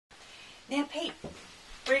Now, Pete,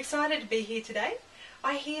 we're excited to be here today.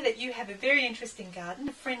 I hear that you have a very interesting garden,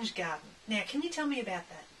 a fringe garden. Now, can you tell me about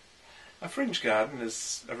that? A fringe garden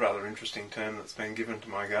is a rather interesting term that's been given to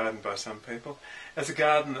my garden by some people as a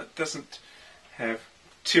garden that doesn't have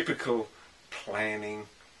typical planning,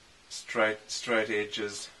 straight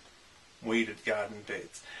edges, weeded garden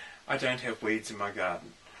beds. I don't have weeds in my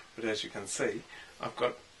garden, but as you can see, I've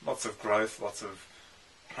got lots of growth, lots of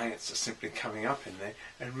plants just simply coming up in there,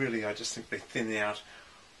 and really I just simply thin out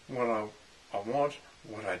what I want,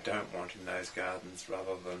 what I don't want in those gardens,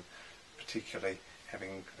 rather than particularly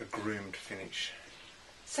having a groomed finish.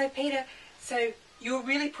 So, Peter, you're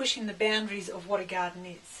really pushing the boundaries of what a garden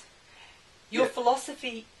is. Your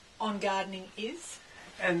philosophy on gardening is?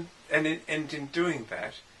 And in doing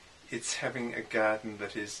that, it's having a garden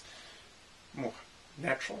that is more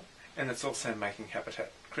natural, and it's also making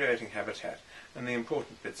habitat, creating habitat. And the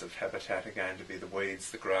important bits of habitat are going to be the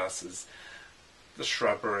weeds, the grasses, the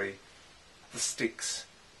shrubbery, the sticks,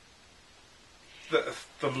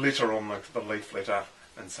 the litter on the leaf litter,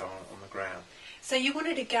 and so on the ground. So you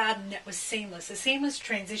wanted a garden that was seamless, a seamless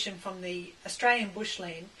transition from the Australian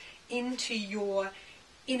bushland into your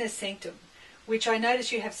inner sanctum, which I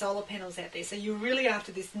notice you have solar panels out there. So you're really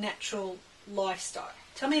after this natural lifestyle.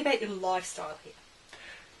 Tell me about your lifestyle here.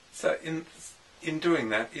 So in doing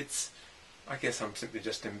that, I guess I'm simply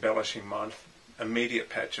just embellishing my immediate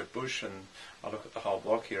patch of bush, and I look at the whole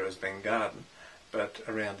block here as being garden, but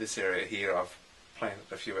around this area here I've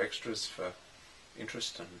planted a few extras for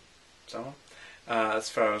interest and so on. As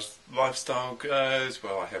far as lifestyle goes,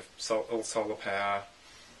 well, I have all solar power,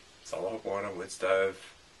 solar hot water, wood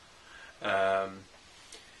stove,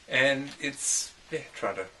 and it's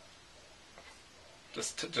trying to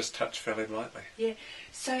just touch fairly lightly. Yeah.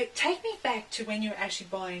 So take me back to when you were actually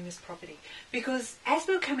buying this property, because as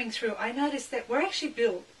we were coming through, I noticed that we're actually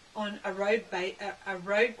built on a road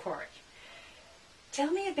quarry. Tell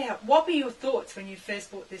me about what were your thoughts when you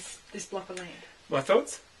first bought this block of land? My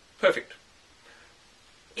thoughts? Perfect.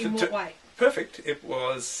 In what way? Perfect. It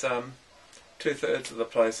was 2/3 of the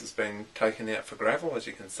place has been taken out for gravel. As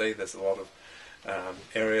you can see, there's a lot of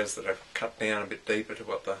areas that are cut down a bit deeper to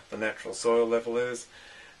what the natural soil level is.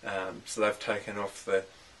 So they've taken off the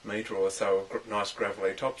metre or so of nice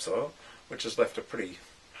gravelly topsoil, which has left a pretty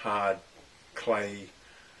hard clay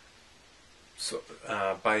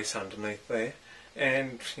base underneath there.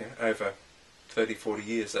 And over 30-40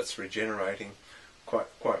 years that's regenerating quite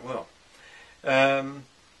well.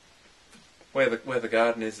 Where the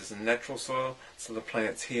garden is in natural soil, so the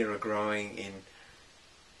plants here are growing in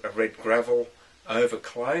a red gravel over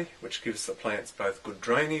clay, which gives the plants both good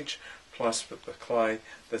drainage, plus with the clay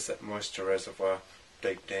there's that moisture reservoir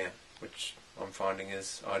deep down, which I'm finding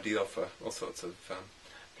is ideal for all sorts of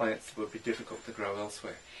plants that would be difficult to grow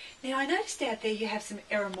elsewhere. Now, I noticed out there you have some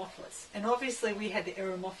Eremophilus, and obviously we had the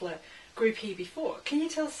Eremophila group here before. Can you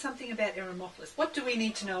tell us something about Eremophilus? What do we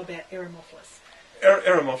need to know about Eremophilus?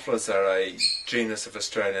 Eremophilas are a genus of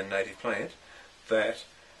Australian native plant that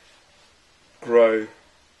grow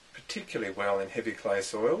particularly well in heavy clay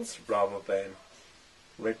soils rather than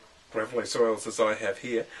red gravelly soils as I have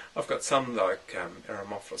here. I've got some like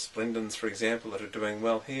Eremophilus splendens, for example, that are doing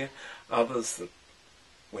well here. Others that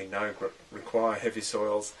we know require heavy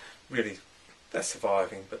soils, really they're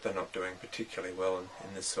surviving, but they're not doing particularly well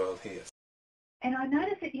in this soil here. And I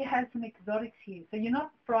noticed that you have some exotics here, so you're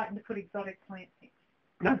not frightened to put exotic plants in?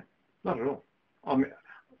 No, not at all.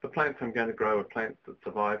 The plants I'm going to grow are plants that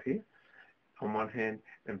survive here, on one hand,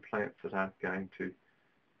 and plants that aren't going to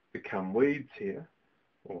become weeds here.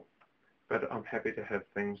 But I'm happy to have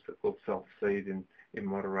things that will self-seed in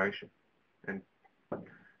moderation. And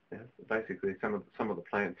basically, some of the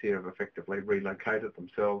plants here have effectively relocated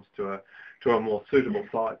themselves to a more suitable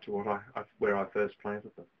site to where I first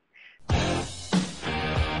planted them.